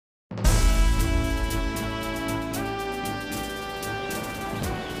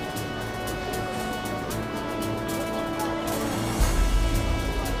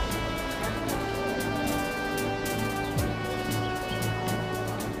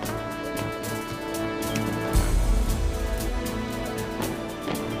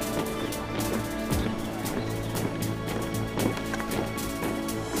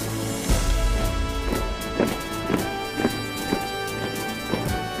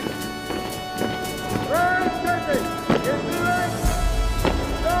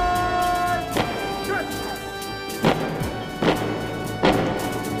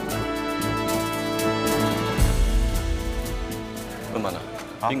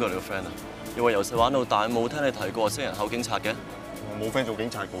邊個你個 friend啊？又話由細玩到大，冇聽你提過識人口警察嘅。我冇 friend 做警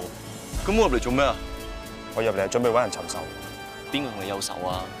察噶。咁我入嚟做咩啊？我入嚟係準備揾人尋仇。邊個同你有仇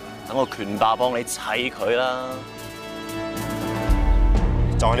啊？等我拳霸幫你砌佢啦！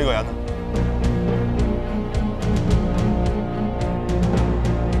就係呢個人。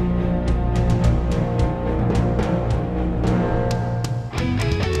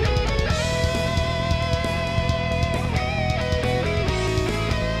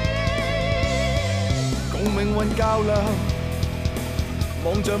共命運較量，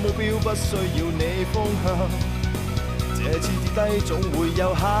望着目標不需要你方向。這次跌低總會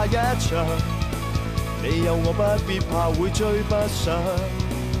有下一場，你有我不必怕會追不上。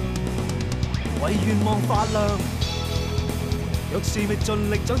為願望發亮，若是未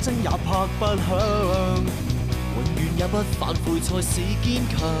盡力掌聲也拍不響。永遠也不反悔才是堅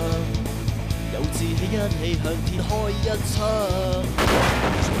強，有志氣一起向天開一槍。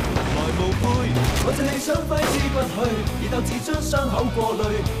從來無悔，我這理想揮之不去，而鬥志將傷口過濾，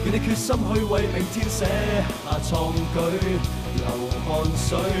願你決心去為明天寫下創舉。流汗水，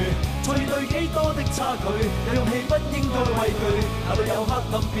才遇對幾多的差距，有勇氣不應該畏懼，哪裏有黑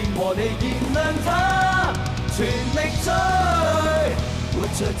暗便和你燃亮它，全力追。活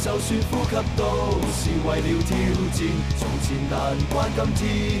着就算呼吸都是為了挑戰，從前難關今天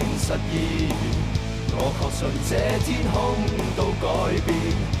實現，我確信這天空都改變，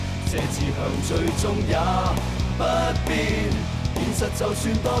這志向最終也不變。現實就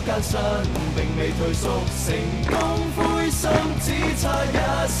算多艱辛，並未退縮，成功灰心只差一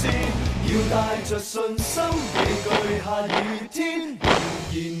線，要帶着信心寄居下雨天，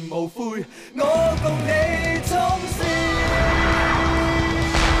仍然無悔，我共你衝線。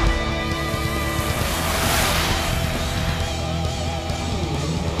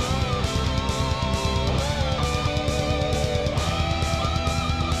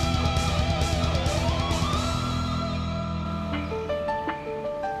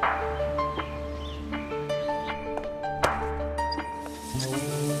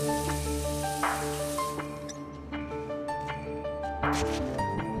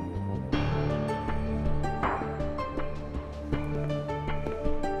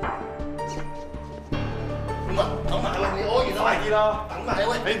等埋喂，你屙完啦，快啲啦！等埋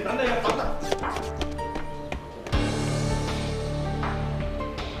喂，你唔等你又等啊！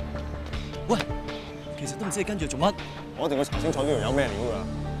喂，其實都唔知你跟住做乜，我一定要查清楚呢條有咩料㗎。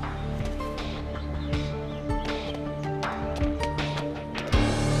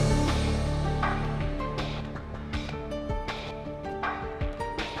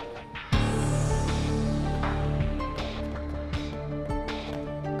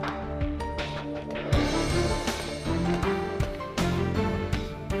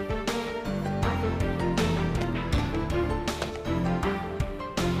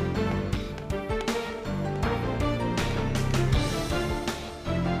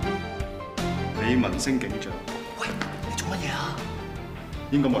民星警長，喂，你做乜嘢啊？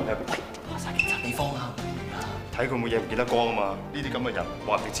應該冇人睇過。喂，話晒警察地方啊，睇佢冇嘢唔見得光啊嘛！呢啲咁嘅人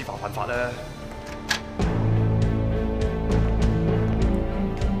話唔定知犯法咧。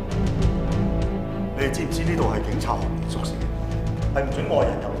你哋知唔知呢度係警察學員宿舍，係唔准外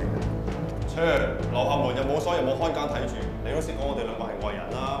人入嚟嘅？樓下門又冇鎖，又冇看更睇住，你都先講我哋兩個係外人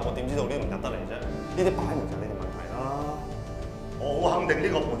啦，我點知道呢度唔入得嚟啫？呢啲擺明就係你哋問題啦。我好肯定呢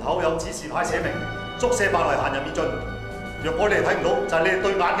個門口有指示牌寫明宿舍範圍閒人免進。若果你哋睇唔到，就係你哋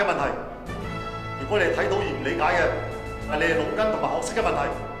對眼嘅問題；如果你哋睇到而唔理解嘅，係你哋腦筋同埋學識嘅問題。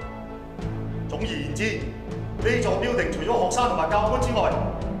總而言之，呢座 building 除咗學生同埋教官之外，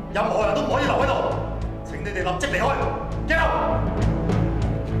任何人都唔可以留喺度。請你哋立即離開。Get out！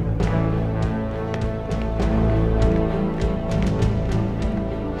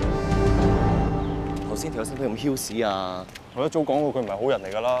頭先條友使唔使咁囂屎啊？我一早講過佢唔係好人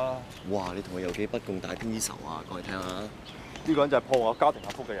嚟㗎啦。哇！你同佢有幾不共戴天之仇啊？講嚟聽下。呢個人就係破壞我家庭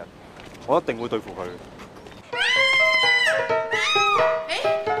幸福嘅人，我一定會對付佢。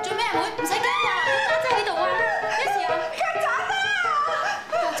誒，做咩啊妹？唔使驚啊，家姐喺度啊。咩事啊？曱甴啊！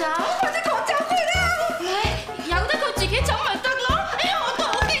曱甴？快啲趕走佢啦！咪由得佢自己走咪得咯。哎呀，我都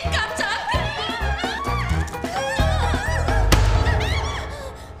好驚曱甴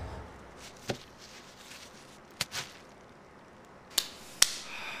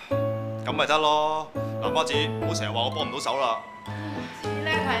咁咪得咯，南瓜子，唔好成日話我幫唔到手啦。至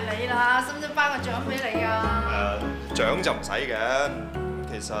叻係你啦，使唔使頒個獎俾你啊？獎就唔使嘅，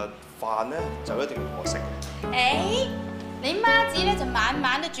其實飯咧就一定要我食嘅。誒，你媽子咧就晚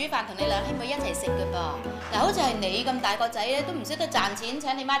晚都煮飯同你兩兄妹一齊食嘅噃。嗱，好似係你咁大個仔咧，都唔識得賺錢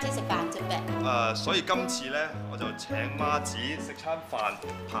請你媽子食飯啫咩？所以今次咧我就請媽子食餐飯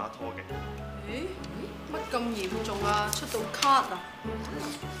拍拖嘅。咦？乜咁嚴重啊？出到卡啊？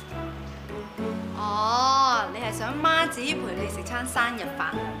哦，你係想媽子陪你食餐生日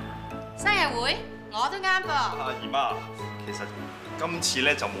飯？生日會我都啱噃。姨媽，其實今次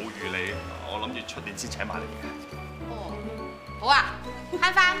咧就冇預你，我諗住出年先請埋你嘅。哦，好啊，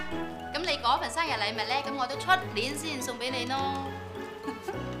慳翻。咁你嗰份生日禮物咧，咁我都出年先送俾你咯。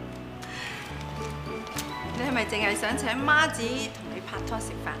你係咪淨係想請媽子同你拍拖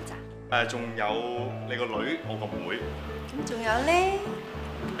食飯咋？仲有你個女，我個妹。咁仲有咧？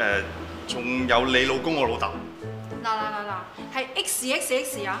仲有你老公我老豆。嗱，係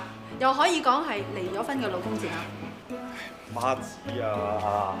XXX 啊，又可以講係離咗婚嘅老公字啊。媽子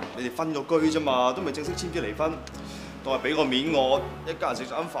啊，你哋分咗居啫嘛，都未正式簽咗離婚，當係俾個面我，一家人食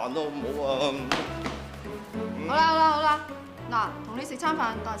餐飯都好唔好啊？好啦，嗱，同你食餐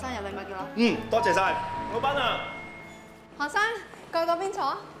飯當係生日禮物㗎啦。多謝晒，老闆啊。學生，過嗰邊坐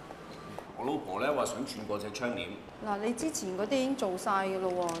啊。我老婆咧話想轉過隻窗簾。嗱，你之前嗰啲已經做晒㗎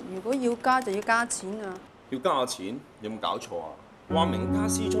咯喎，如果要加就要加錢啊。要加下錢？有冇搞錯啊？話明家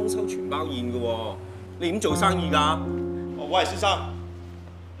私裝修全包宴㗎喎，你點做生意㗎？喂，先生，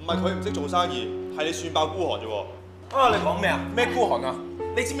唔係佢唔識做生意，係你算爆孤寒啫喎。啊，你講咩啊？咩孤寒啊？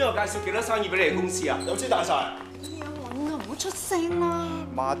你知唔知我介紹幾多生意俾你哋公司啊？有錢大晒。有揾啊，唔好出聲啦。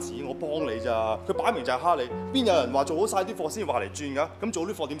媽子，我幫你咋，佢擺明就係蝦你，邊有人話做好晒啲貨先話嚟轉㗎？咁做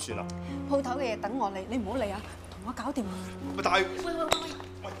啲貨點算啊？鋪頭嘅嘢等我理，你唔好理啊，同我搞掂。但係，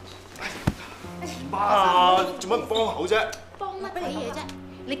媽，做乜唔幫口啫？幫乜鬼嘢啫？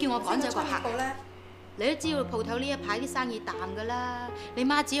你叫我趕走個客咧？你都知道鋪頭呢一排啲生意淡㗎啦，你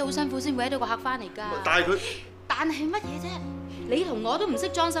媽子好辛苦先會喺到個客翻嚟㗎。但係乜嘢啫？你同我都唔識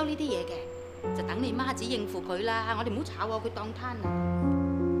裝修呢啲嘢嘅，就等你媽子應付佢啦。我哋唔好炒喎，佢當攤啊！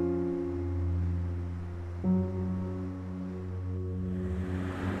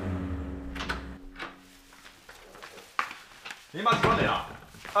你媽子翻嚟啦？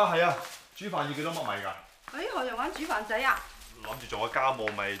係啊，煮飯要幾多粒米㗎？學人玩煮飯仔啊？諗住做個家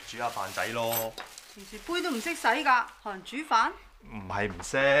務咪煮下飯仔咯。平時杯都唔識洗㗎，學人煮飯？唔係唔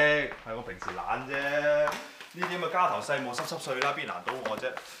識，係我平時懶啫。呢啲咁嘅家頭細務濕濕碎啦，邊難到我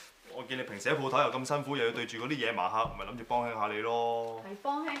啫？我見你平時喺鋪頭又咁辛苦，又要對住嗰啲野麻客，咪諗住幫輕下你咯。係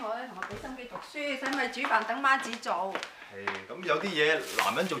幫輕我咧，同我俾心機讀書，使咪煮飯等媽子做。係，咁有啲嘢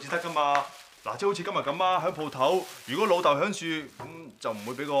男人做至得㗎嘛。嗱，即係好似今日咁啊，喺鋪頭，如果老豆響處，咁就唔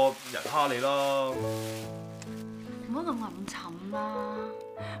會俾個人蝦你啦。唔好咁暗沉啦，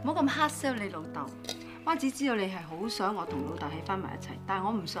唔好咁黑 sell 你老豆。媽子知道你係好想我同老豆喺翻埋一齊，但係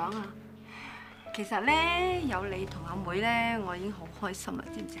我唔想啊。其實咧，有你同阿妹咧，我已經好開心啦，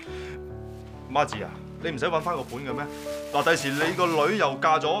知唔知啊？媽子啊，你唔使揾翻個本嘅咩？嗱，第時你個女又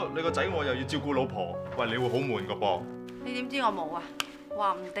嫁咗，你個仔我又要照顧老婆，喂，你會好悶㗎噃。你點知我冇啊？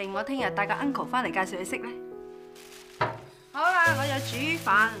話唔定我聽日帶個 uncle 翻嚟介紹你識咧。好啦，我有煮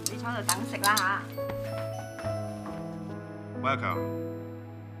飯，你坐度等食啦嚇。喂，阿強，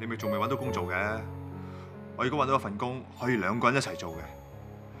你咪仲未揾到工做嘅？我如果揾到一份工，可以兩個人一齊做嘅。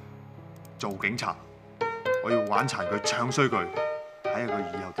做警察，我要玩殘佢，唱衰佢，睇下佢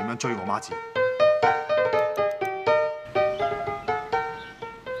以後點樣追我媽子。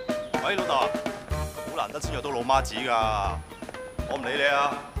喂，老豆啊，好難得先約到老媽子㗎，我唔理你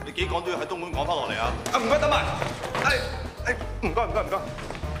啊，你幾趕都要喺東莞趕翻落嚟啊！唔該，等埋。唔該。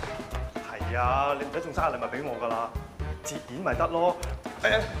係啊，你唔使送生日禮物俾我㗎啦，節演咪得咯。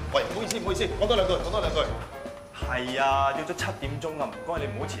喂，唔好意思，講多兩句。係啊，約咗7點鐘啊，唔該你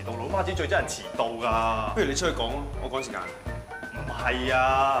唔好遲到，老媽子最憎人遲到㗎。不如你出去講咯，我趕時間。唔係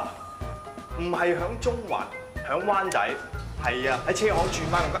啊，唔係響中環，響灣仔，係啊，喺車行轉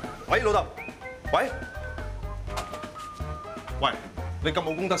翻咁。喂，老豆，喂，你咁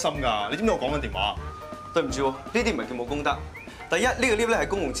冇公德心㗎？你知唔知我講緊電話？對唔住喎，呢啲唔係叫冇公德。第一，呢個 lift 咧係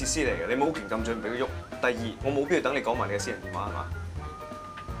公共設施嚟嘅，你冇權咁準備佢喐。第二，我冇必要等你講埋你嘅私人電話係嘛？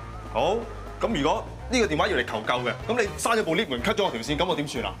好，咁如果呢個電話要嚟求救嘅，咁你閂咗部 lift 門 cut 咗我條線，咁我點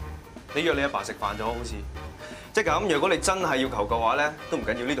算啊？你約你阿爸食飯咗好似，即係咁。如果你真係要求救嘅話咧，都唔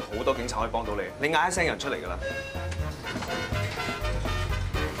緊要，呢度好多警察可以幫到你。你嗌一聲人出嚟㗎啦。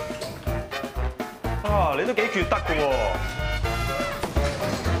啊，你都幾缺德㗎喎！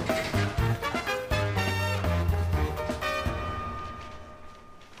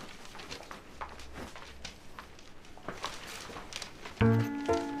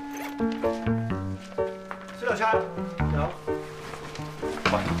小劉琛，有。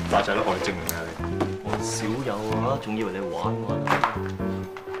喂，嗱仔都可以證明下你。少有啊，仲以為你玩。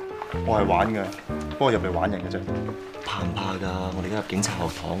我係玩嘅，不過入嚟玩人嘅啫。怕唔怕㗎？我哋而家入警察學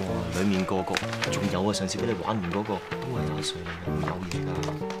堂喎，裡面個個仲有啊！上次俾你玩完嗰個都係打碎你，有嘢㗎。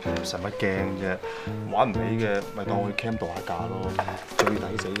使乜驚啫？玩唔起嘅咪當我去 camp 度下假咯。最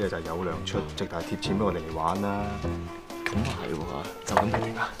抵死嘅就係有糧出，直頭係貼錢俾我哋嚟玩啦。咁啊係喎，就咁決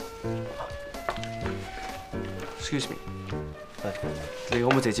定啊 Excuse me， 你可唔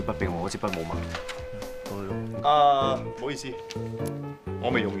可以借支筆俾我？嗰支筆冇嘛？唔好意思，我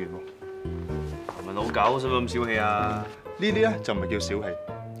未用完喎。係咪老狗？使乜咁小氣啊？呢啲咧就唔係叫小氣，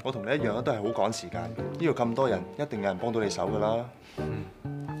我同你一樣都係好趕時間。呢度咁多人，一定有人幫到你手㗎啦。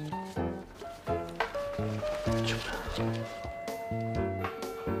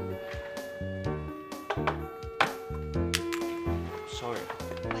Sorry。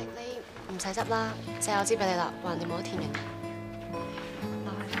喂，你唔使執啦，借我支俾你啦，橫掂冇得填嘅。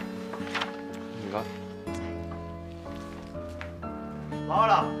唔該。攞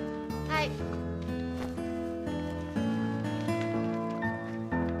啦。係。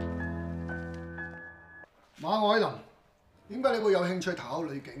馬凱琳，點解你會有興趣投考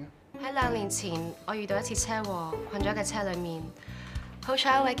女警啊？喺2年前，我遇到一次車禍，困咗喺車裡面。好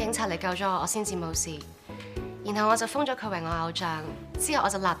彩一位警察嚟救咗我，我先至冇事。然後我就封咗佢為我偶像。之後我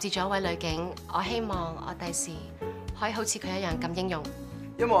就立志咗一位女警，我希望我第時可以好似佢一樣咁英勇。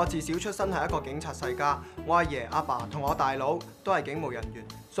因為我自小出身係一個警察世家，我阿爺、阿爸同我大佬都係警務人員，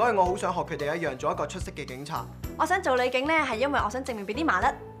所以我好想學佢哋一樣做一個出色嘅警察。我想做女警咧，係因為我想證明俾啲麻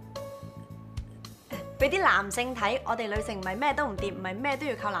甩，俾啲男性睇，我哋女性唔係咩都唔掂，唔係咩都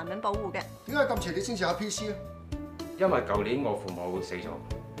要靠男人保護嘅。點解咁遲你先試下 PC 啊？因為舊年我父母死咗。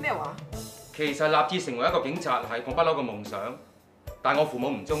咩話？其實立志成為一個警察係我不嬲嘅夢想，但我父母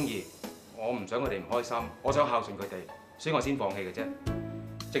唔中意，我唔想佢哋唔開心，我想孝順佢哋，所以我先放棄嘅啫。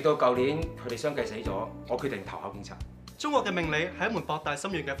直到舊年佢哋相繼死咗，我決定投考警察。中國嘅命理係一門博大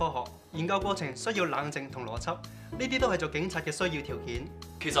深遠嘅科學，研究過程需要冷靜同邏輯，呢啲都係做警察嘅需要條件。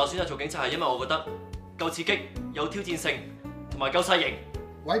其實我選擇做警察係因為我覺得夠刺激、有挑戰性同埋夠細型。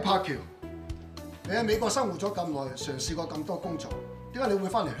韋柏橋，你喺美國生活咗咁耐，嘗試過咁多工作，點解你會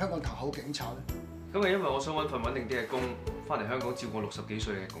翻嚟香港投考警察咧？咁係因為我想揾份穩定啲嘅工，翻嚟香港照顧60幾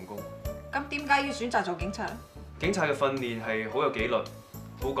歲嘅公公。咁點解要選擇做警察咧？警察嘅訓練係好有紀律，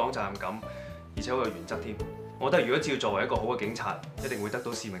好講責任感，而且好有原則添。我覺得如果只要作為一個好嘅警察，一定會得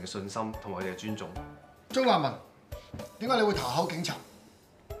到市民嘅信心同埋佢哋嘅尊重。鍾立文，點解你會投考警察？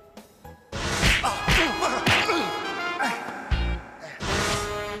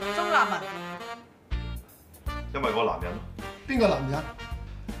鍾立文，因為嗰個男人。邊個男人？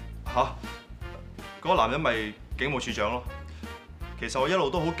嚇，嗰個男人咪警務處長咯。其實我一路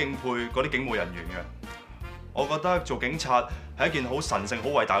都好敬佩嗰啲警務人員嘅。我覺得做警察係一件好神聖、好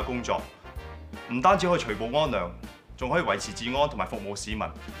偉大嘅工作，唔單止可以除暴安良，仲可以維持治安同埋服務市民。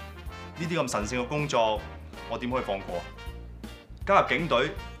呢啲咁神聖嘅工作，我點可以放過？加入警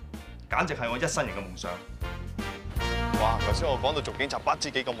隊，簡直係我一生人嘅夢想。哇！頭先我講到做警察不知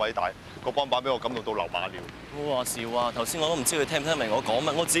幾咁偉大，個幫辦俾我感動到流馬尿。話時話，頭先我都唔知佢聽唔聽明我講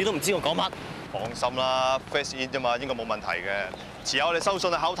乜，我自己都唔知我講乜。放心啦 ，face in 啫嘛，應該冇問題嘅。遲下我哋收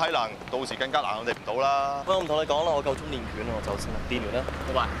信去考體能，到時更加難我哋唔到啦。不過我唔同你講啦，我夠鐘練拳啦，我走先啦，練完啦，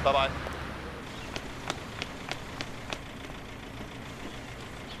拜拜，拜拜。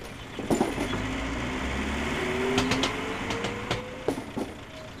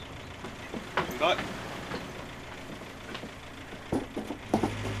唔該。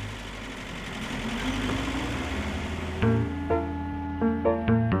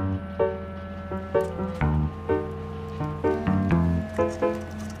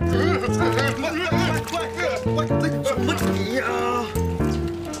喂，你做乜嘢啊？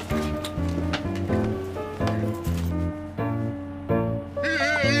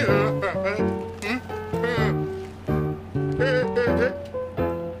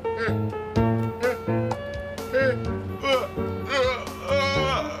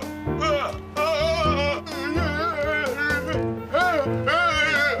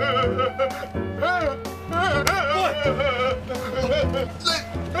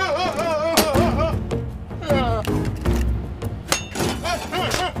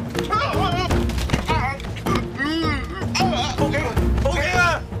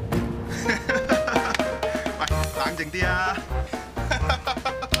啲啊！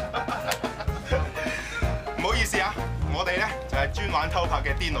唔好意思啊，我哋咧就係專玩偷拍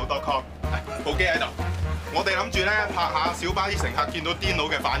嘅癲佬.com， 部機喺度。我哋諗住咧拍下小巴啲乘客見到癲佬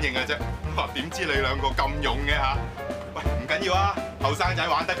嘅反應嘅啫。點知你兩個咁勇嘅嚇？喂，唔緊要啊，後生仔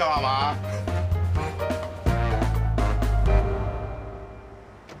玩得㗎係嘛？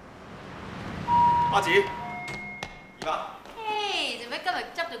媽子，姨媽。嘿，做咩今日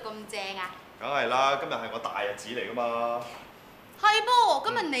執到咁正啊？梗係啦，今日係我大日子嚟噶嘛。係噃，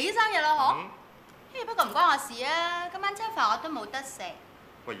今日你生日啦嗬？嘿，不過唔關我事啊，今晚餐飯我都冇得食。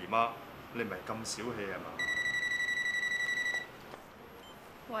喂，姨媽，你唔係咁小氣係嘛？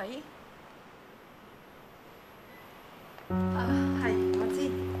喂。係，我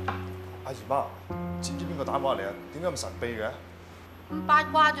知。阿姨媽，知唔知邊個打電話嚟啊？點解咁神秘嘅？咁八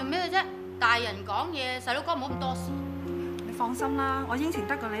卦做咩啫？大人講嘢，細佬哥唔好咁多事。你放心啦，我應承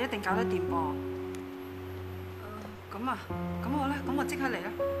得過你一定搞得掂噃。咁啊，咁好啦，咁我即刻嚟啦，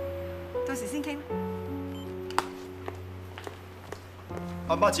到時先傾。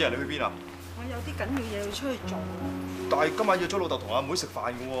阿媽子啊，你去邊啊？我有啲緊要嘢要出去做。但係今晚約咗老豆同阿妹食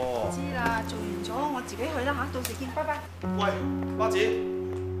飯嘅喎。知啦，做完咗我自己去啦嚇，到時見，拜拜。喂，媽子。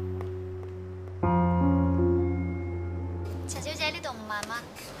陳小姐，呢度5萬蚊。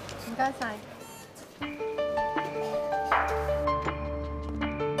唔該晒。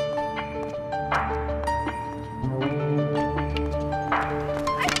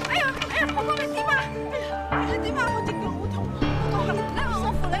哎呀，婆婆你點啊？點啊？我隻腳好痛，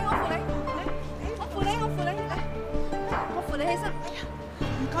我扶你起身。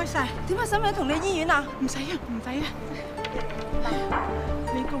唔該晒。點啊？使唔使同你醫院啊？唔使啊，唔使啊。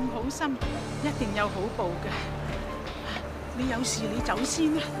你咁好心，一定有好報㗎。你有事你走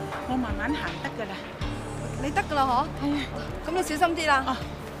先啦，我慢慢行得㗎啦。你得㗎啦嗬？係啊。咁你小心啲啦。哦，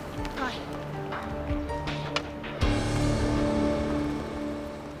唔該。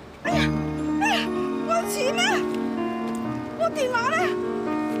哎呀，我錢咧，我電話咧。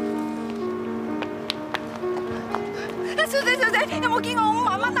小姐，有冇見過我5萬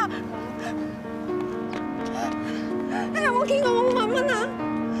蚊啊？有冇見過我5萬蚊啊？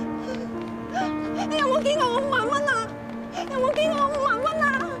有冇見過我5萬蚊啊？有冇見過我5萬蚊啊？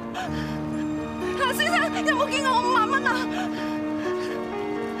先生，有冇見過我5萬蚊啊？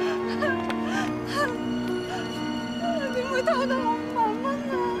點會偷到我5萬蚊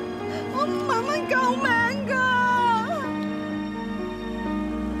啊？我5萬蚊救命㗎！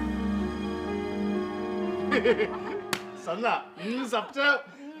筍啊，50張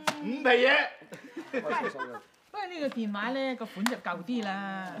，5皮嘢。不過呢個電話咧個款就舊啲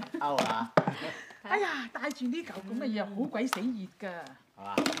啦。歐啊！哎呀，帶住呢嚿咁嘅嘢好鬼死熱㗎。係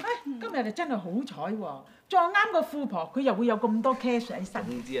嘛？今日就真係好彩喎，撞啱個富婆，佢又會有咁多 cash 喺身。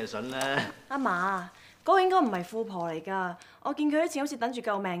總之係筍啦。阿嫲，嗰個應該唔係富婆嚟㗎，我見佢啲錢好似等住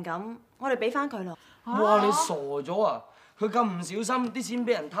救命咁，我哋俾翻佢咯。哇！你傻咗啊！佢咁唔小心，啲錢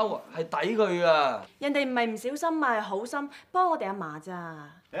俾人偷啊，係抵佢㗎。人哋唔係唔小心，咪係好心幫我哋阿嫲咋。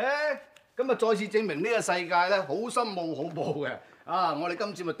咁啊再次證明呢個世界咧，好心冇好報嘅。啊！我哋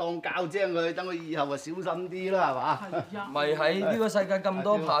今次咪當教精佢，等佢以後啊小心啲啦，係嘛？係啊。咪喺呢個世界咁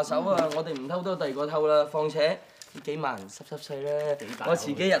多扒手啊！我哋唔偷都第二個偷啦。況且呢幾萬濕碎咧，我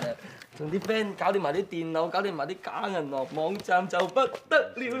遲幾日啊，同啲 friend 搞掂埋啲電腦，搞掂埋啲假銀行網站就不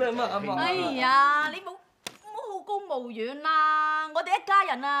得了啦嘛，阿媽。哎呀，你冇好高騖遠啦！我哋一家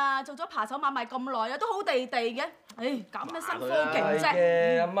人啊，做咗扒手買賣咁耐啊，都好地地嘅。唉，搞咩新科技啫？係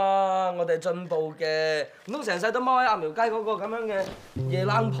嘅，阿媽，我哋進步嘅，唔通成世都踎喺鴨寮街嗰個咁樣嘅夜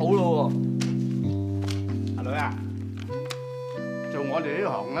冷鋪咯喎。阿女啊，做我哋呢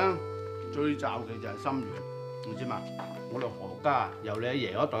行咧，最罩嘅就係心軟，你知嘛？我哋何家由你阿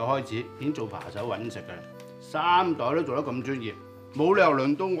爺嗰代開始已經做扒手揾食嘅，3代都做得咁專業，冇理由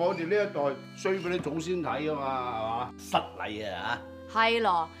輪到我哋呢一代衰俾啲祖先睇啊嘛，係嘛？失禮啊嚇！係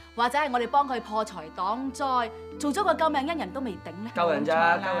咯，或者係我哋幫佢破財擋災，做咗個救命恩人都未頂咧。救人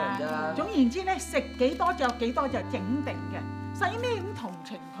咋，救人咋。總言之咧，食幾多着幾多就整定嘅，使咩咁同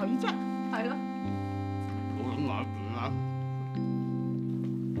情佢啫？係咯。好諗埋一邊啊！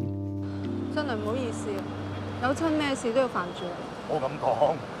真係唔好意思，有親咩事都要煩住你。唔好咁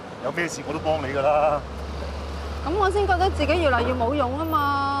講，有咩事我都幫你㗎啦。咁我先覺得自己越嚟越冇用啊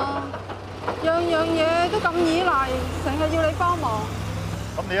嘛，樣樣嘢都咁依賴，成日要你幫忙。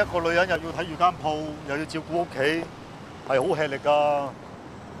咁你一個女人又要睇住間鋪，又要照顧屋企，係好吃力㗎。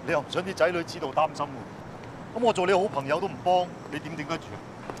你又唔想啲仔女知道擔心喎。咁我做你好朋友都唔幫，你點頂得住？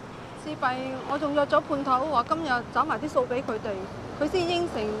自閉，我仲約咗判頭話今日找埋啲數俾佢哋，佢先應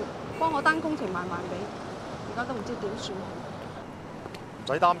承幫我單工程慢慢俾，而家都唔知點算好。唔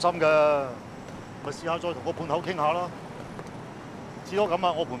使擔心㗎，咪試下再同個判頭傾下啦。至多咁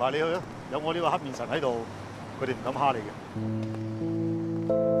啊，我陪埋你去啊，有我呢個黑面神喺度，佢哋唔敢蝦你嘅。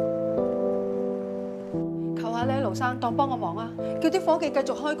求下你，盧生當幫個忙啊，叫啲伙計繼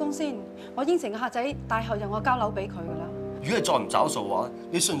續開工先。我應承個客仔大後日我交樓俾佢㗎啦。如果你再唔找數嘅話，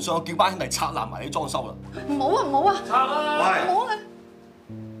你信唔信我叫班兄弟拆爛埋你裝修啦？唔好啊，唔好啊！拆啊！唔好啊！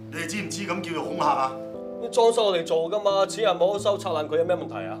你哋知唔知咁叫做恐嚇啊？裝修我哋做㗎嘛，錢又冇收，拆爛佢有咩問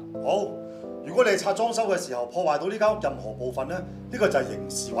題啊？好，如果你係拆裝修嘅時候破壞到呢間屋任何部分咧，呢個就係刑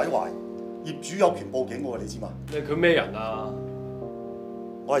事毀壞，業主有權報警喎，你知嘛？你係佢咩人啊？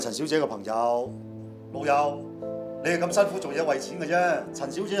我係陳小姐嘅朋友，老友，你係咁辛苦做嘢為錢嘅啫。陳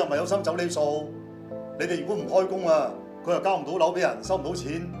小姐又咪有心走你數，你哋如果唔開工啊，佢又交唔到樓俾人，收唔到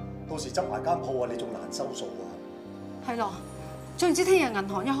錢，到時執埋間鋪啊，你仲難收數啊！係咯，總之聽日銀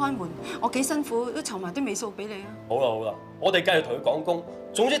行一開門，我幾辛苦都籌埋啲尾數俾你啊！好啦好啦，我哋繼續同佢講工。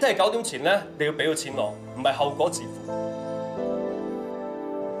總之聽日9點前咧，你要俾個錢我，唔係後果自負。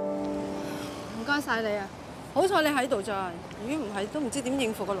唔該晒你啊！好彩你喺度咋，如果唔係都唔知點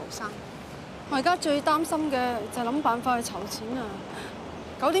應付個盧生。我而家最擔心嘅就係諗辦法去籌錢啊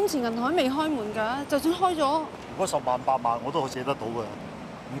！9點前銀行未開門㗎，就算開咗，如果10萬8萬我都借得到㗎，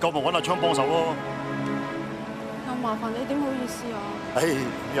唔夠咪揾阿昌幫手咯。又麻煩你，點好意思啊？唉，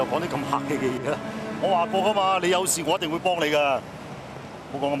你又講啲咁客氣嘅嘢啦。我話過㗎嘛，你有事我一定會幫你㗎。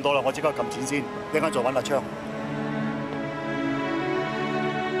唔好講咁多啦，我即刻撳錢先，一陣間再揾阿昌。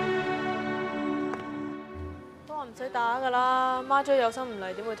都話唔使打㗎啦，媽姐有心唔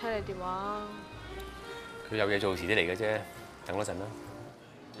嚟，點會聽你電話？佢有嘢做，遲啲嚟嘅啫，等多陣啦。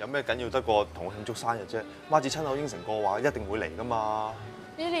有咩緊要得過同我慶祝生日啫？媽子親口應承過話一定會嚟㗎嘛。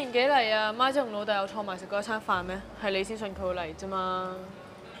呢年幾嚟啊，媽姐同老豆又坐埋食過一餐飯咩？係你先信佢會嚟啫嘛。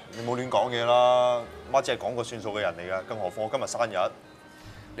你冇亂講嘢啦，媽姐係講過算數嘅人嚟㗎，更何況我今日生日。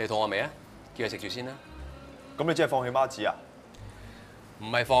你肚餓未啊？叫佢食住先啦。咁你真係放棄媽子啊？唔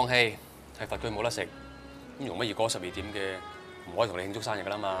係放棄，係罰佢冇得食。咁容乜易過12點嘅，唔可以同你慶祝生日㗎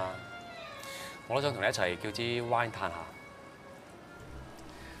啦嘛。我都想同你一齊叫支 wine 嘆下。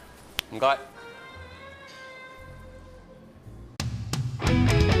唔該。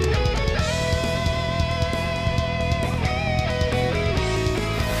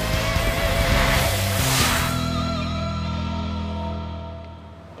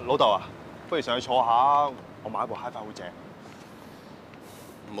老豆啊，不如上去坐下，我買一部 HiFi 好正。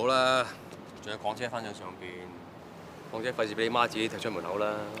唔好啦，仲有港姐翻上邊，港姐費事俾你媽子踢出門口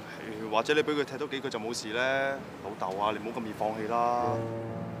啦。或者你俾佢踢多幾句就冇事咧。老豆啊，你唔好咁易放棄啦。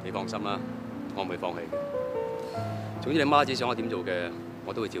你放心啦，我唔會放棄嘅。總之你媽子想我點做嘅，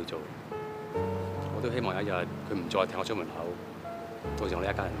我都會照做。我都希望有一日佢唔再踢我出門口，到時我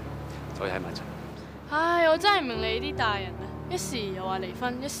哋一家人就可以喺埋一齊。唉，我真係唔明你啲大人啊！一時又話離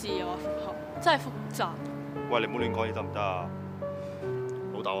婚，一時又話復合，真係複雜。喂，你唔好亂講嘢得唔得啊？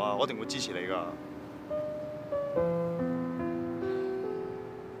老豆啊，我一定會支持你㗎。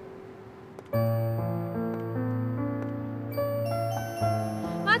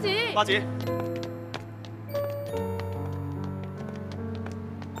媽子，媽子，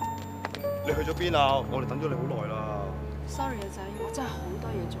你去咗邊啊？我哋等咗你好耐啦。Sorry 啊仔，我真係好多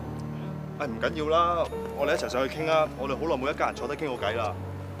嘢做。誒唔緊要啦，我哋一齊上去傾啊！我哋好耐冇一家人坐低傾過偈啦。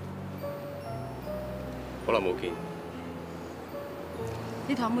好耐冇見。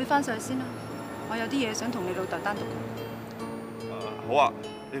你同阿妹翻上去先啦，我有啲嘢想同你老豆單獨講。好啊，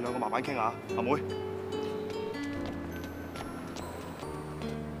你兩個慢慢傾下，阿妹。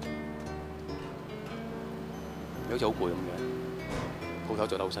你好似好攰咁嘅，鋪頭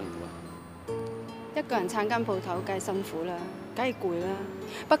做得好辛苦啊！一個人撐間鋪頭，梗係辛苦啦，梗係攰啦。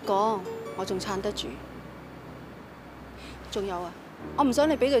不過我仲撐得住。仲有啊，我唔想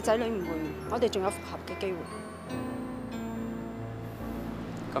你俾對仔女誤會，我哋仲有復合嘅機會。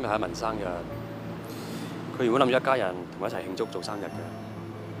今日係阿文生日，佢原本諗住一家人同我一齊慶祝做生日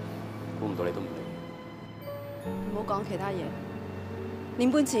嘅，估唔到你都唔嚟。唔好講其他嘢。年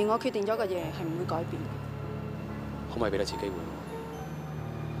半前我決定咗個嘢係唔會改變。可唔可以俾多次機會我？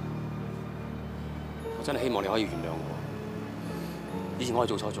我真係希望你可以原諒我。以前我係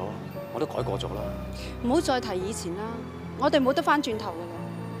做錯咗，我都改過咗啦。唔好再提以前啦，我哋冇得翻轉頭噶啦。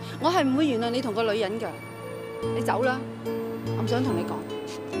我係唔會原諒你同個女人噶。你走啦，我唔想同你講。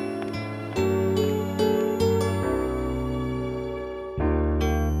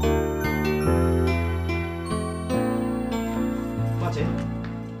媽姐，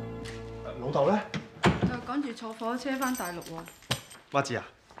老豆咧？就趕住坐火車翻大陸喎。媽子啊，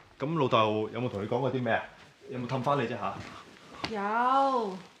咁老豆有冇同你講過啲咩啊？有冇氹翻你啫嚇？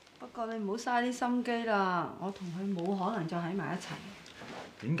有，不過你唔好嘥啲心機啦，我同佢冇可能再喺埋一齊。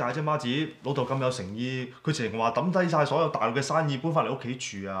點解啫，媽子？老豆咁有誠意，佢直情話抌低晒所有大陸嘅生意，搬翻嚟屋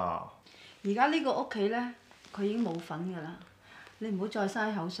企住啊！而家呢個屋企咧，佢已經冇份㗎啦。你唔好再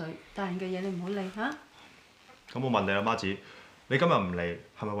嘥口水，大人嘅嘢你唔好理嚇。咁我問你啦，媽子，你今日唔嚟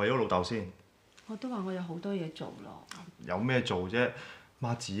係咪為咗老豆先？我都話我有好多嘢做咯。有咩做啫？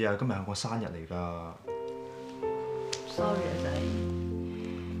媽子啊，今日係我生日嚟㗎。 Sorry 啊仔，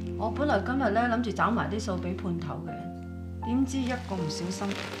我本來今日咧諗住找埋啲數俾判頭嘅，點知一個唔小心，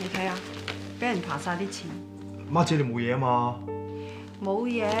你睇下，俾人爬晒啲錢。媽姐你冇嘢啊嘛？冇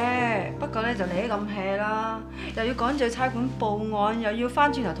嘢，不過咧就你咁 hea 啦，又要趕住去差館報案，又要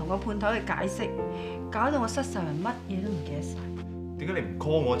翻轉頭同個判頭去解釋，搞到我失手人乜嘢都唔記得晒。點解你唔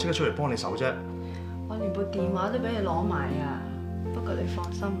call 我，即刻出嚟幫你手啫？我連部電話都俾你攞埋啊！不過你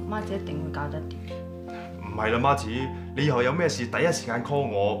放心，媽姐一定會搞得掂。唔係啦，媽子，你以後有咩事第一時間 call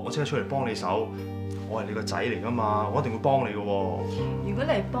我，我即刻出嚟幫你手。我係你個仔嚟噶嘛，我一定會幫你噶喎。如果你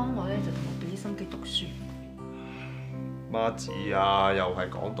係幫我咧，就同我俾啲心機讀書。媽子啊，又係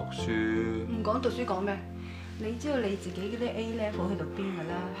講讀書。唔講讀書講咩？你知道你自己嗰啲 A level 去到邊㗎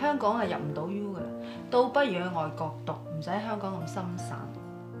啦？香港係入唔到 U 㗎啦，倒不如去外國讀，唔使香港咁心散。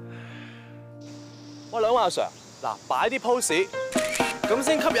喂，兩位阿 Sir， 嗱，擺啲 pose， 咁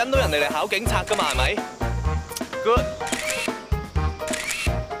先吸引到人哋嚟考警察㗎嘛，係咪 ？Good。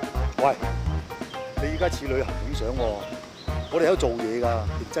喂，你而家似旅行影相喎，我哋喺度做嘢㗎，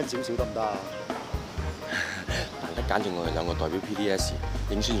認真少少得唔得啊？難得揀中我哋兩個代表 PTS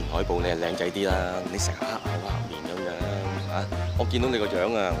影宣傳海報，你係靚仔啲啦，你成日黑口黑面咁樣嚇，我見到你個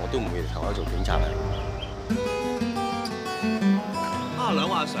樣啊，我都唔會投考做警察啊！啊，兩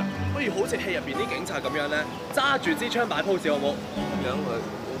位阿 Sir， 不如好似戲入邊啲警察咁樣咧，揸住支槍擺 pose 好冇？咁樣佢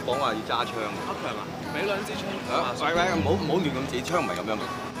講話要揸槍。阿強啊，俾兩支槍。喂，唔好亂咁指，槍唔係咁樣嘅。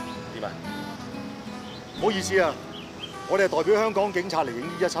點啊？唔好意思啊，我哋係代表香港警察嚟影呢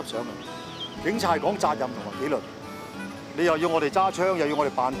一輯相啊。警察係講責任同埋紀律，你又要我哋揸槍，又要我哋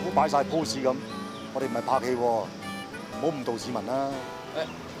扮酷擺晒 pose 咁，我哋唔係拍戲喎，唔好誤導市民啦。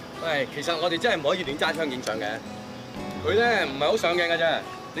喂，其實我哋真係唔可以亂揸槍影相嘅。佢咧唔係好上鏡嘅啫，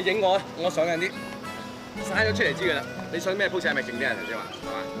你影我啊，我上鏡啲，嘥咗出嚟知㗎啦。你想咩 pose 係咪勁啲啊？頭先話係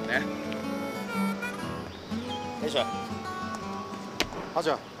嘛？嚟啊！李 Sir， 阿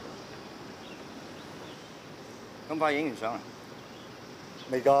Sir， 咁快影完相啊？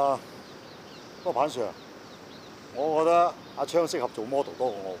未㗎。不過，彭 Sir， 我覺得阿昌適合做 model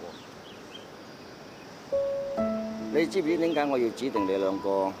多過我喎。你知唔知點解我要指定你兩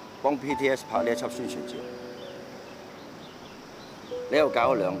個幫 PTS 拍呢一輯宣傳照？你又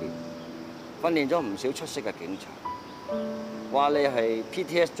搞咗2年，訓練咗唔少出色嘅警察，話你係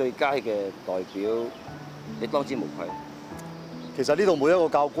PTS 最佳嘅代表，你當之無愧。其實呢度每一個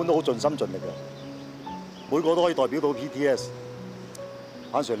教官都好盡心盡力嘅，每個都可以代表到 PTS。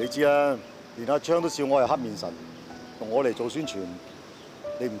彭 Sir， 你知啦。連阿昌都笑我係黑面神，同我嚟做宣傳，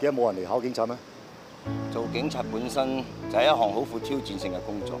你唔驚冇人嚟考警察咩？做警察本身就係一項好富挑戰性嘅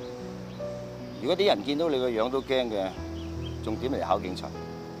工作。如果啲人見到你個樣都驚嘅，仲點嚟考警察？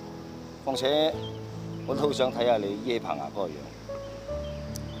況且我都好想睇下你椰棚牙嗰個樣。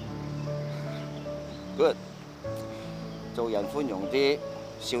Good， 做人寬容啲，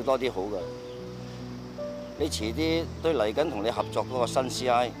笑多啲好㗎。你遲啲對嚟緊同你合作嗰個新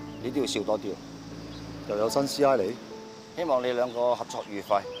CI。你都要笑多啲，又有新 CI 嚟，希望你兩個合作愉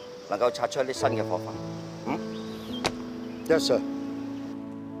快，能夠擦出一啲新嘅火花。Yes sir。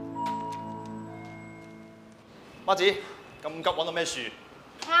媽子，咁急揾到咩樹？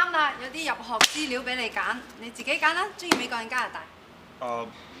啱啦，有啲入學資料俾你揀，你自己揀啦。中意美國定加拿大？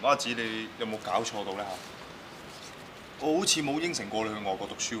媽子，你有冇搞錯到咧嚇？我好似冇應承過你去外國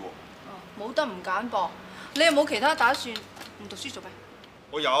讀書喎。冇得唔揀噃，你又冇其他打算，唔讀書做咩？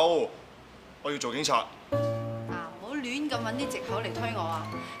我有，我要做警察。唔好亂咁揾啲藉口嚟推我啊！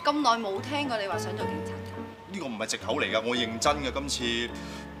咁耐冇聽過你話想做警察。呢個唔係藉口嚟㗎，我認真嘅。今次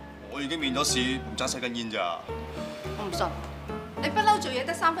我已經面咗試，唔揸細根煙咋。我唔信，你不嬲做嘢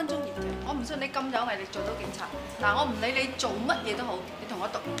得3分鐘熱嘅，我唔信你咁有毅力做到警察。嗱，我唔理你做乜嘢都好，你同我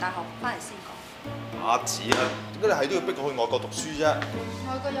讀完大學翻嚟先講。阿子啊，點解你係都要逼我去外國讀書啫？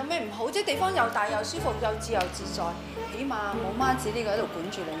外國有咩唔好啫？地方又大又舒服又自由自在，起碼冇媽子呢個喺度管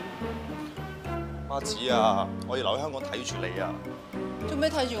住你。媽子啊，我要留喺香港睇住你啊！做咩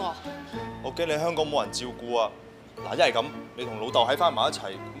睇住我？我驚你香港冇人照顧啊！嗱，一係咁，你同老豆喺翻埋一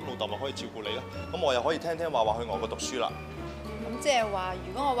齊，咁老豆咪可以照顧你咯。咁我又可以聽聽話去外國讀書啦。咁即係話，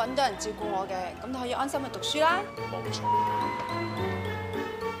如果我揾到人照顧我嘅，咁就可以安心去讀書啦。冇錯。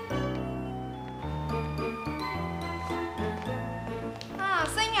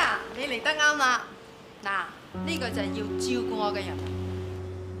星啊，你嚟得啱啦！嗱，呢個就係要照顧我嘅人。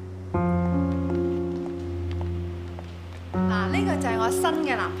嗱，呢個就係我新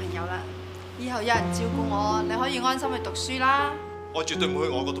嘅男朋友啦。以後有人照顧我，你可以安心去讀書啦。我絕對唔會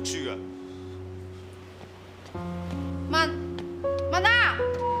去外國讀書嘅。文啊！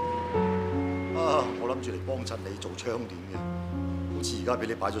我諗住嚟幫襯你做槍點嘅，好似而家俾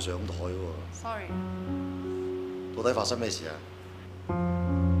你擺咗上台喎。Sorry。到底發生咩事啊？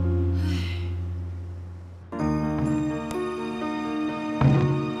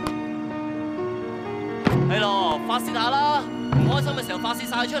開心嘅時候發泄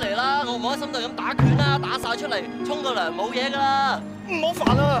晒出嚟啦，我唔開心就咁打拳啦，打晒出嚟，沖個涼冇嘢㗎啦。唔好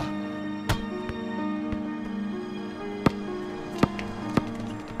煩啊！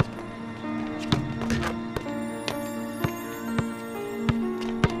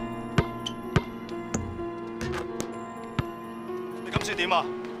你今次點啊？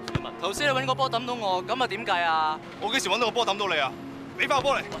頭先你揾個波抌到我，咁啊點計啊？我幾時揾到個波抌到你啊？俾翻個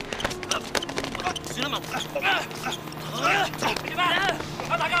波嚟！算啦，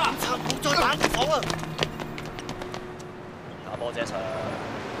大家唔好再打我啊！打波啫，Sir。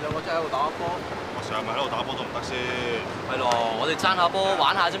兩個真係喺度打波。我成日咪喺度打波都唔得先。係咯，我哋爭下波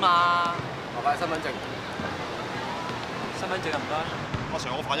玩下啫嘛。麻煩身份證。身份證唔該。阿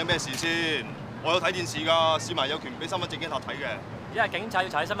Sir， 我犯咗咩事先？我有睇電視㗎，市民有權唔俾身份證警察睇嘅。因為警察要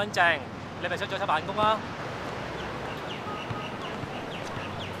查你身份證，你咪想再偷辦公啦？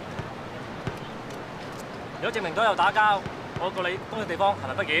如果證明到有打交，我告你公眾地方行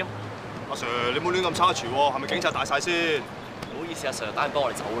為不檢。阿 Sir， 你冇亂咁叉廚喎，係咪警察大晒先？唔好意思，阿 Sir， 打完波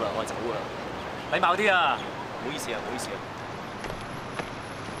我哋走啦，我哋走㗎啦。禮貌啲啊！唔好意思啊，唔好意思啊。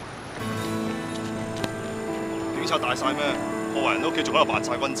警察大晒咩？破壞人屋企仲喺度扮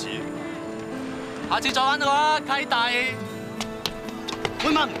晒君子。下次再玩到啦，契弟。喂，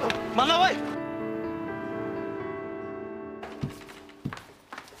問啊喂！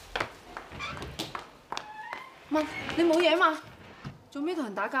問你冇嘢嘛？做咩同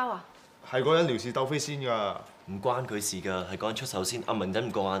人打交啊？係嗰人撩事鬥非先㗎。唔關佢事㗎，係嗰人出手先，阿文忍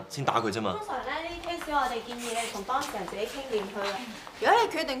唔過眼先打佢啫嘛。通常咧呢啲 case 我哋建議你同當事人自己傾掂佢嘅。如果你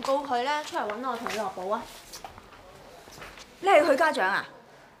決定告佢咧，出嚟揾我同你落保啊！你係佢家長啊？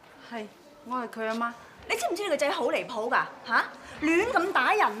係，我係佢阿媽。你知唔知你個仔好離譜㗎？嚇，亂咁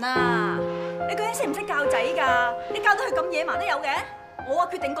打人啊！你究竟識唔識教仔㗎？你教到佢咁野蠻都有嘅？我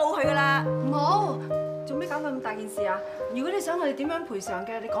決定告佢㗎啦。唔好，做咩搞咁大件事啊？如果你想我哋點樣賠償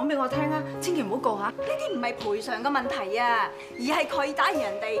嘅，你講俾我聽啊！千祈唔好告嚇。呢啲唔係賠償嘅問題啊，而係佢打完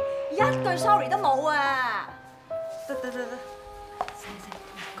人哋一句 sorry 都冇啊！得，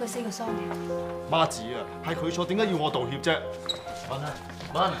佢4個 sorry。媽子啊，係佢錯，點解要我道歉啫？問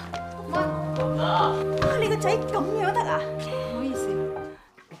啊！你個仔咁樣得啊？唔好意思。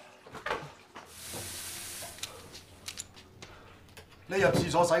你入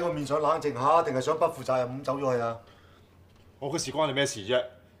廁所洗個面想冷靜下，定係想不負責任咁走咗去啊？我嘅事關你咩事啫？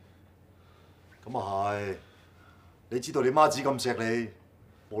咁啊係，你知道你媽子咁錫你，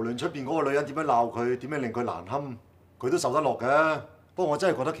無論出邊嗰個女人點樣鬧佢，點樣令佢難堪，佢都受得落嘅。不過我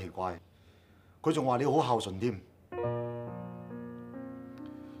真係覺得奇怪，佢仲話你好孝順添。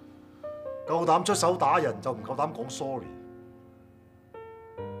夠膽出手打人就唔夠膽講 sorry。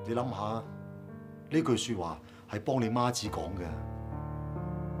你諗下，呢句説話係幫你媽子講嘅。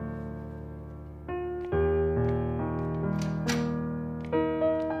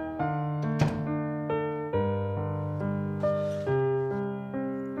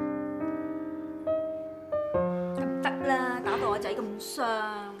唔得啦，打到我仔咁傷。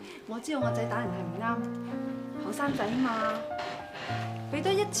我知道我仔打人係唔啱，後生仔嘛，俾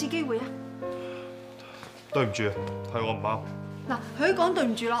多一次機會啊！對唔住，係我唔啱。嗱，佢講對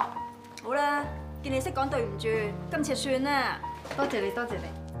唔住咯。好啦，見你識講對唔住，今次就算啦。多謝你，多謝你。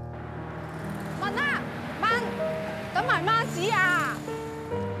問啊，問，等埋媽子啊！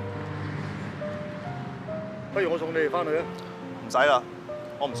不如我送你哋翻去啊！唔使啦，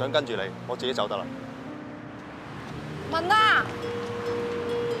我唔想跟住你，我自己走得啦。問啊，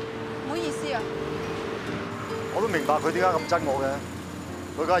唔好意思啊。我都明白佢點解咁憎我嘅，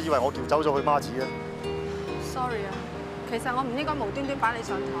佢梗係以為我撬走咗佢媽子啊！ Sorry 啊，其實我唔應該無端端擺你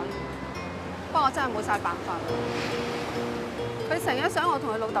上台，不過我真係冇晒辦法。佢成日想我同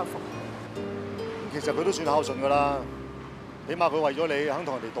佢老豆復合。其實佢都算孝順㗎啦，起碼佢為咗你肯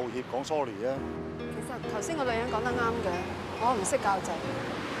同人哋道歉講 sorry 啊。其實頭先個女人講得啱嘅，我唔識教仔，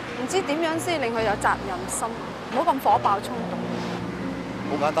唔知點樣先令佢有責任心，唔好咁火爆衝動。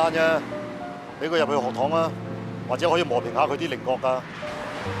好簡單啫，俾佢入去學堂啦，或者可以磨平下佢啲稜角㗎。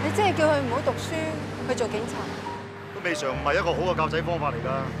你即係叫佢唔好讀書，去做警察。都未嘗唔係一個好嘅教仔方法嚟㗎。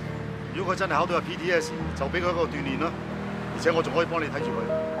如果佢真係考到入 PTS， 就俾佢一個鍛鍊啦。而且我仲可以幫你睇住佢。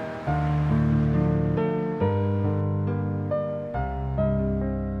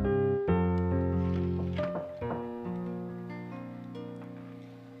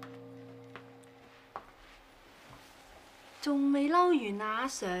仲未嬲完啊，阿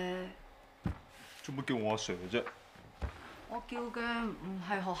Sir？ 做乜叫我阿 Sir 啫？我叫嘅唔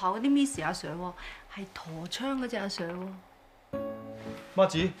係學校嗰啲 Miss 阿 Sir 喎，係陀槍嗰隻阿 Sir 喎。媽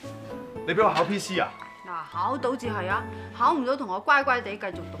子，你俾我考 PC 啊？嗱，考到至係啊，考唔到同我乖乖地繼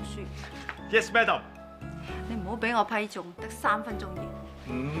續讀書。 Yes, madam。你唔好俾我批中，得3分鐘完。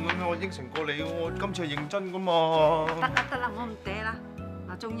我應承過你，我今次係認真噶嘛。得啦，我唔嗲啦。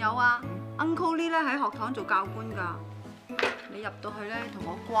嗱，仲有啊 ，Uncle Lee 咧喺學堂做教官㗎。你入到去咧，同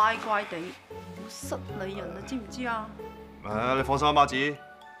我乖乖地，唔好失禮人啊，知唔知啊？你放心啊，媽子，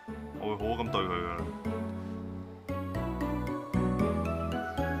我會好好咁對佢㗎。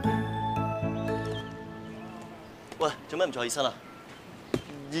喂，做咩唔坐起身啊？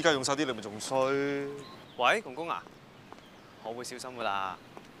依家用晒啲力咪仲衰？喂，公公啊，我會小心㗎啦。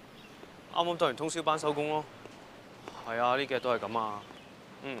啱啱對完通宵班收工咯。係啊，呢幾日都係咁啊。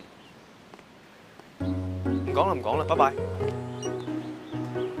唔講啦，拜拜。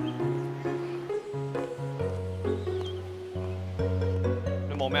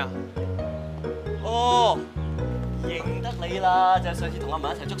你望咩啊？哦，認得你啦，就係上次同阿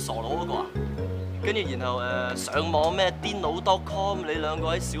文一齊捉傻佬嗰個啊。跟住然後上網咩癲佬.com， 你兩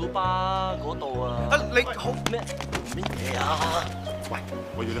個喺小巴嗰度啊。你好咩嘢啊？喂，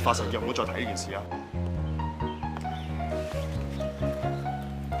我要你發誓以後唔好再提呢件事啊！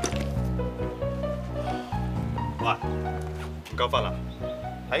喂，唔夠分啊？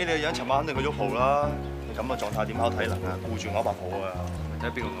睇你個樣，尋晚肯定去咗蒲啦。你咁嘅狀態點考體能啊？顧住我白抱啊！睇下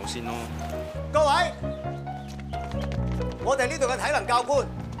邊個老先咯。各位，我哋呢度嘅體能教官，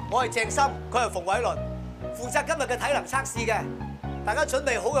我係鄭森，佢係馮偉倫，負責今日嘅體能測試嘅。大家準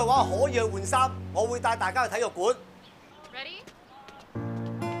備好嘅話，可以去換衫，我會帶大家去體育館。Ready?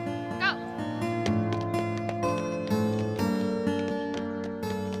 Go！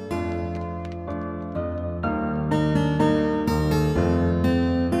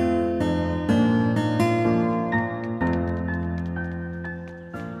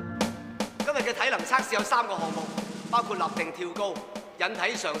測試有3個項目，包括立定跳高、引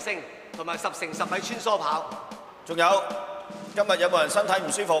體上升同埋10乘10米穿梭跑。仲有，今日有冇人身體唔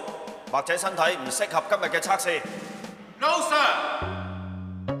舒服，或者身體唔適合今日嘅測試 ？No sir。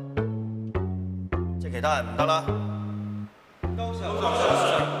即係其他人唔得啦。No sir。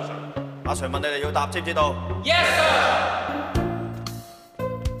阿 Sir 問你哋要答，知唔知道 ？Yes sir。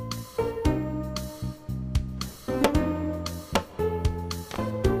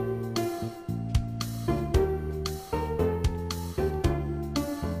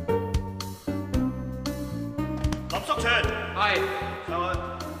係。上去。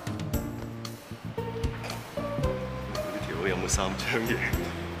呢條友有冇3張嘢？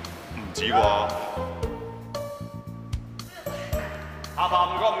唔止啩。下巴唔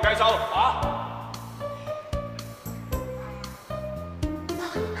過唔計數嚇。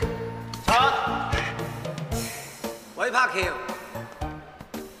韋柏橋。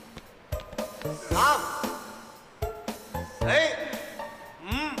3、4、5、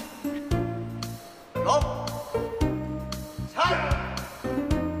6、7。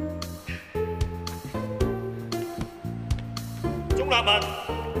鍾立文。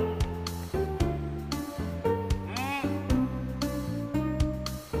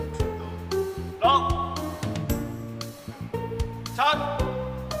5、6、7、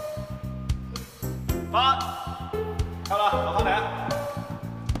8，夠啦，落翻嚟啊！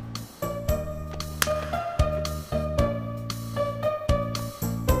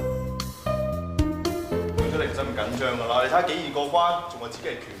本身你唔使咁緊張㗎啦，你睇下幾易過關，仲話自己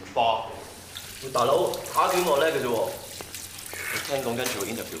係拳霸。喂，大佬，考卷我叻嘅啫喎。聽講跟住個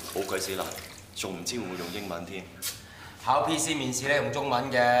interview 好鬼死難，仲唔知會唔會用英文添？考 PC 面試咧用中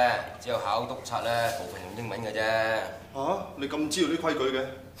文嘅，只有考督察咧部分用英文嘅啫。嚇！你咁知道啲規矩嘅？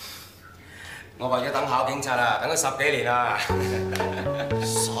我為咗等考警察啊，等咗10幾年啦。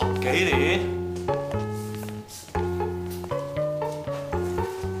10幾年？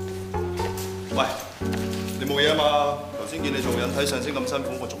喂，你冇嘢啊嘛？頭先見你做引體上升咁辛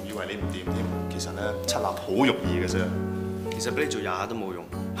苦，我仲以為你唔掂添。其實咧，7下好容易嘅啫。其實俾你做20下都冇用，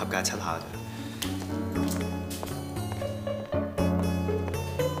合格係7下啫。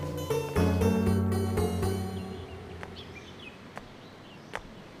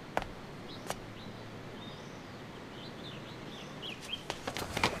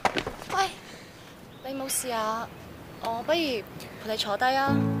喂，你冇事啊？我不如陪你坐低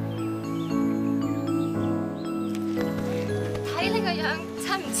啊。睇你個樣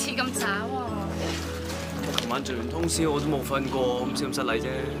真唔似咁渣喎。我琴晚做完通宵，我都冇瞓過，咁失禮啫。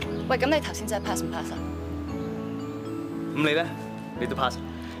喂，咁你頭先真係 pass 唔 pass 啊？咁你咧？你都 pass？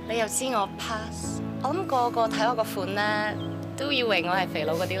你又知我 pass？我諗個個睇我個款咧，都以為我係肥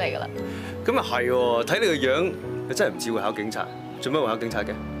佬嗰啲嚟㗎啦。咁又係喎，睇你個樣，你真係唔似會考警察。做咩會考警察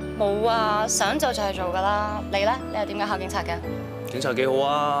嘅？冇啊，想做就係做㗎啦。你咧？你又點解考警察嘅？警察幾好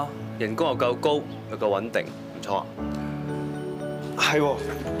啊，人工又夠高，又夠穩定，唔錯啊。係喎，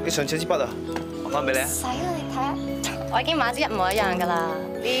你上次支筆啊？翻俾你啊！使啦，你睇下，我已經買支一模一樣㗎啦，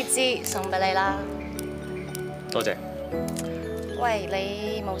呢支送俾你啦。多謝。喂，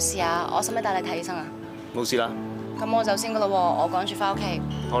你冇事啊？我使唔使帶你睇醫生啊？冇事啦。咁我走先㗎啦喎，我趕住翻屋企。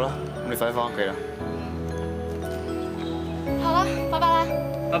好啦，咁你快啲翻屋企啦。好啦，拜拜啦。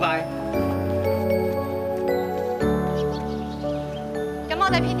拜拜。咁我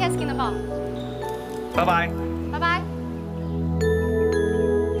哋 PTS 見啦噃。拜拜。拜拜。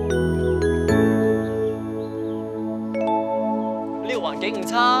呢個環境唔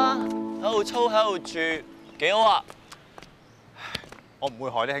差，喺度操喺度住，幾好啊！我唔會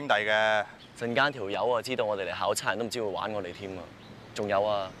害啲兄弟嘅。陣間條友啊，知道我哋嚟考察人都唔知會玩我哋添啊！仲有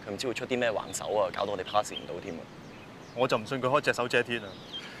啊，佢唔知會出啲咩橫手啊，搞到我哋 pass 唔到添啊！我就唔信佢開隻手遮天啊！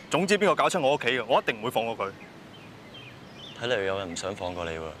總之邊個搞出我屋企嘅，我一定唔會放過佢。睇嚟有人唔想放過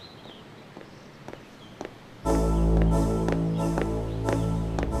你喎。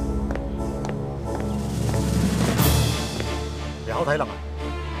你考體能啊？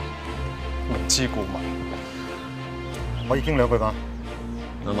明知故問。可以傾兩句嘛？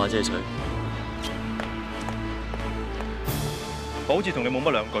兩馬遮水。我好似同你冇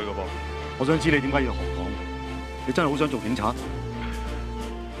乜兩句嘅噃。我想知你點解要學港？你真係好想做警察？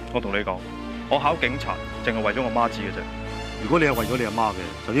我同你講，我考警察淨係為咗我媽知嘅啫。如果你係為咗你阿媽嘅，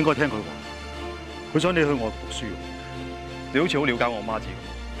就應該聽佢話。佢想你去外國讀書。你好似好了解我媽知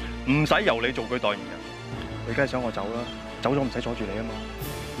咁，唔使由你做佢代言人。你梗係想我走啦，走咗唔使阻住你啊嘛。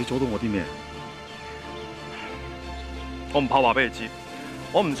你阻到我啲咩？我唔怕話俾你知，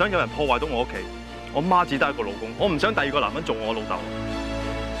我唔想有人破壞到我屋企。我媽只得一個老公，我唔想第二個男人做我老豆。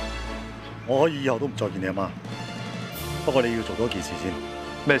我可以以後都唔再見你阿媽。不過你要做多件事先。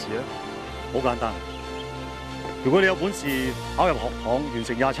咩事咧？好簡單。如果你有本事考入學堂，完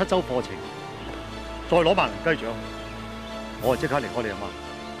成27週課程，再攞萬人雞獎，我就即刻離開你阿媽。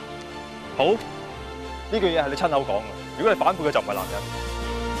好，呢句嘢係你親口講嘅。如果你反悔嘅就唔係男人。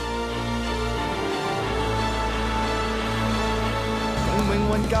同命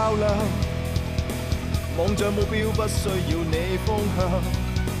運較量，望着目標不需要你方向。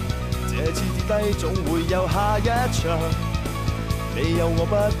這次跌低總會有下一場，你有我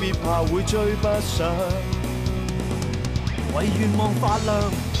不必怕會追不上。為願望發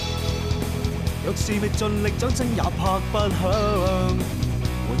亮，若是未盡力掌聲也拍不響。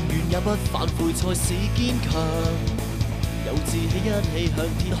永遠也不反悔才是堅強，有志氣一起向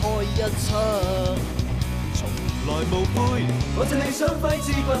天開一槍。從來無悔，我這理想揮之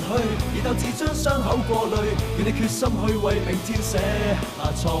不去，而鬥志將傷口過濾，願你決心去為明天寫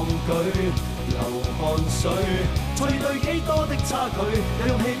下創舉。流汗水，才對幾多的差距，有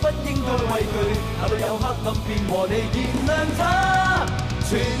勇氣不應該畏懼，下到有黑暗便和你燃亮它，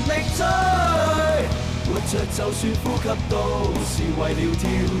全力追，活着就算呼吸都是為了挑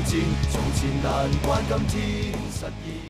戰，從前難關今天實現。